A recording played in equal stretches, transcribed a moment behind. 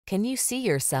Can you see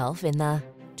yourself in the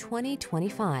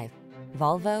 2025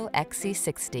 Volvo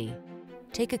XC60?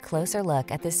 Take a closer look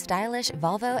at this stylish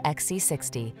Volvo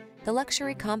XC60, the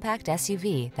luxury compact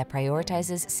SUV that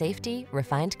prioritizes safety,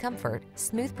 refined comfort,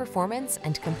 smooth performance,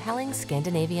 and compelling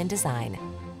Scandinavian design.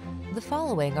 The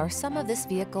following are some of this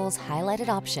vehicle's highlighted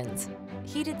options: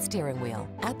 heated steering wheel,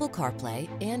 Apple CarPlay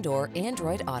and/or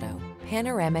Android Auto,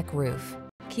 panoramic roof,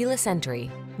 keyless entry,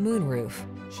 moonroof,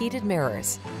 heated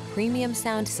mirrors, premium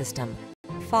sound system,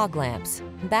 fog lamps,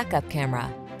 backup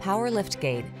camera, power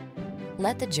liftgate.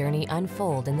 Let the journey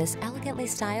unfold in this elegantly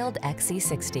styled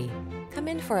XC60. Come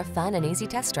in for a fun and easy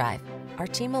test drive. Our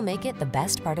team will make it the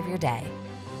best part of your day.